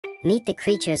Meet the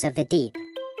creatures of the deep.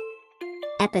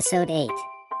 Episode 8.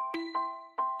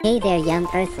 Hey there, young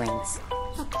earthlings.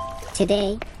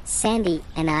 Today, Sandy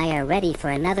and I are ready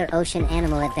for another ocean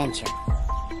animal adventure.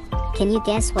 Can you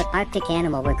guess what Arctic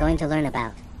animal we're going to learn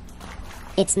about?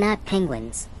 It's not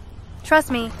penguins.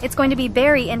 Trust me, it's going to be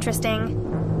very interesting.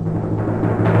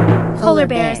 Polar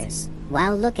bears.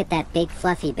 Wow, look at that big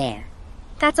fluffy bear.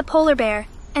 That's a polar bear,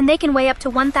 and they can weigh up to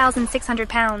 1,600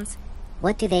 pounds.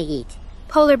 What do they eat?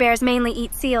 Polar bears mainly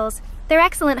eat seals. They're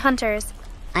excellent hunters.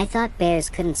 I thought bears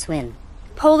couldn't swim.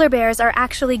 Polar bears are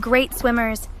actually great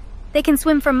swimmers. They can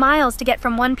swim for miles to get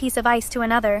from one piece of ice to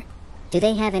another. Do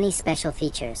they have any special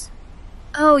features?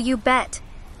 Oh, you bet.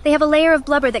 They have a layer of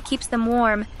blubber that keeps them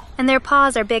warm, and their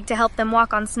paws are big to help them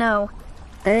walk on snow.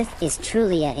 Earth is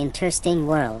truly an interesting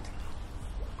world.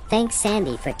 Thanks,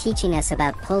 Sandy, for teaching us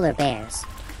about polar bears.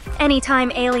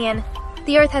 Anytime, alien.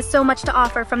 The Earth has so much to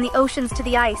offer, from the oceans to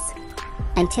the ice.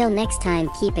 Until next time,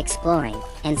 keep exploring,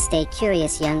 and stay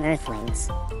curious, young earthlings.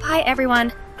 Bye,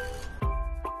 everyone.